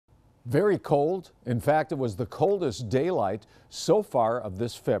Very cold. In fact, it was the coldest daylight so far of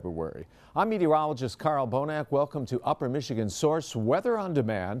this February. I'm meteorologist Carl Bonak. Welcome to Upper Michigan Source Weather on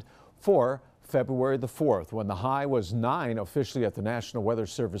Demand for February the 4th, when the high was 9 officially at the National Weather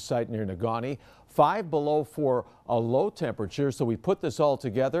Service site near Negaunee, 5 below for a low temperature. So we put this all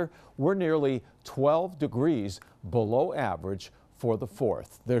together, we're nearly 12 degrees below average for the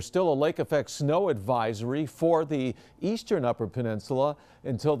 4th. There's still a lake effect snow advisory for the eastern Upper Peninsula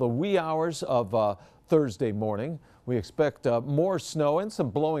until the wee hours of Thursday morning. We expect more snow and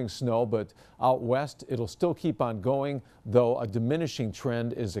some blowing snow, but out west it'll still keep on going, though a diminishing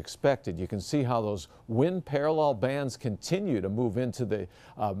trend is expected. You can see how those wind parallel bands continue to move into the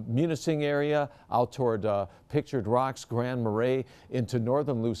Munising area, out toward Pictured Rocks, Grand Marais, into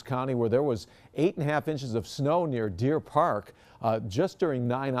northern Luce County, where there was 8.5 inches of snow near Deer Park just during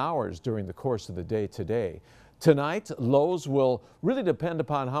 9 hours during the course of the day today. Tonight, lows will really depend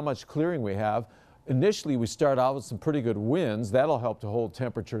upon how much clearing we have. Initially, we start out with some pretty good winds. That'll help to hold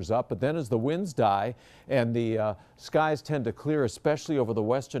temperatures up. But then as the winds die and the skies tend to clear, especially over the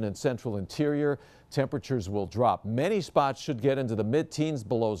western and central interior, temperatures will drop. Many spots should get into the mid-teens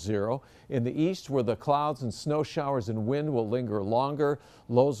below zero. In the east, where the clouds and snow showers and wind will linger longer,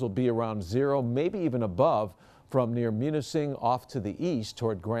 lows will be around zero, maybe even above, from near Munising off to the east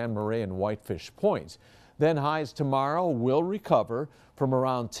toward Grand Marais and Whitefish Point. Then highs tomorrow will recover from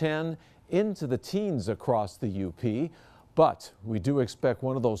around 10 into the teens across the UP, but we do expect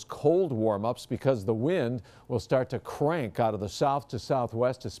one of those cold warm-ups because the wind will start to crank out of the south to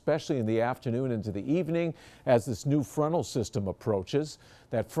southwest, especially in the afternoon into the evening as this new frontal system approaches.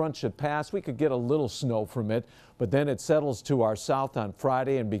 That front should pass. We could get a little snow from it, but then it settles to our south on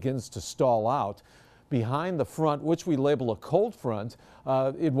Friday and begins to stall out. Behind the front, which we label a cold front,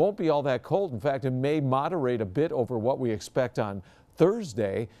 it won't be all that cold. In fact, it may moderate a bit over what we expect on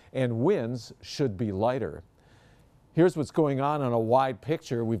Thursday, and winds should be lighter. Here's what's going on a wide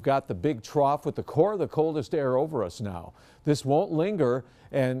picture. We've got the big trough with the core of the coldest air over us now. This won't linger,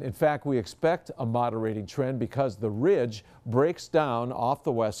 and in fact we expect a moderating trend because the ridge breaks down off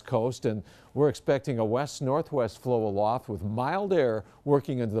the west coast, and we're expecting a west-northwest flow aloft with mild air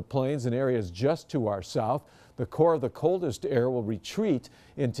working into the plains and areas just to our south. The core of the coldest air will retreat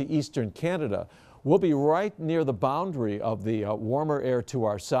into eastern Canada. We'll be right near the boundary of the warmer air to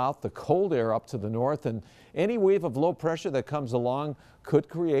our south, the cold air up to the north, and any wave of low pressure that comes along could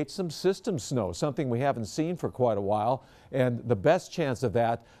create some system snow, something we haven't seen for quite a while. And the best chance of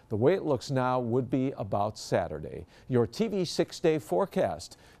that, the way it looks now, would be about Saturday. Your TV 6-day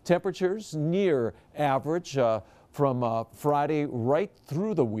forecast. Temperatures near average from Friday right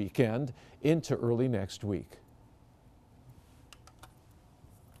through the weekend into early next week.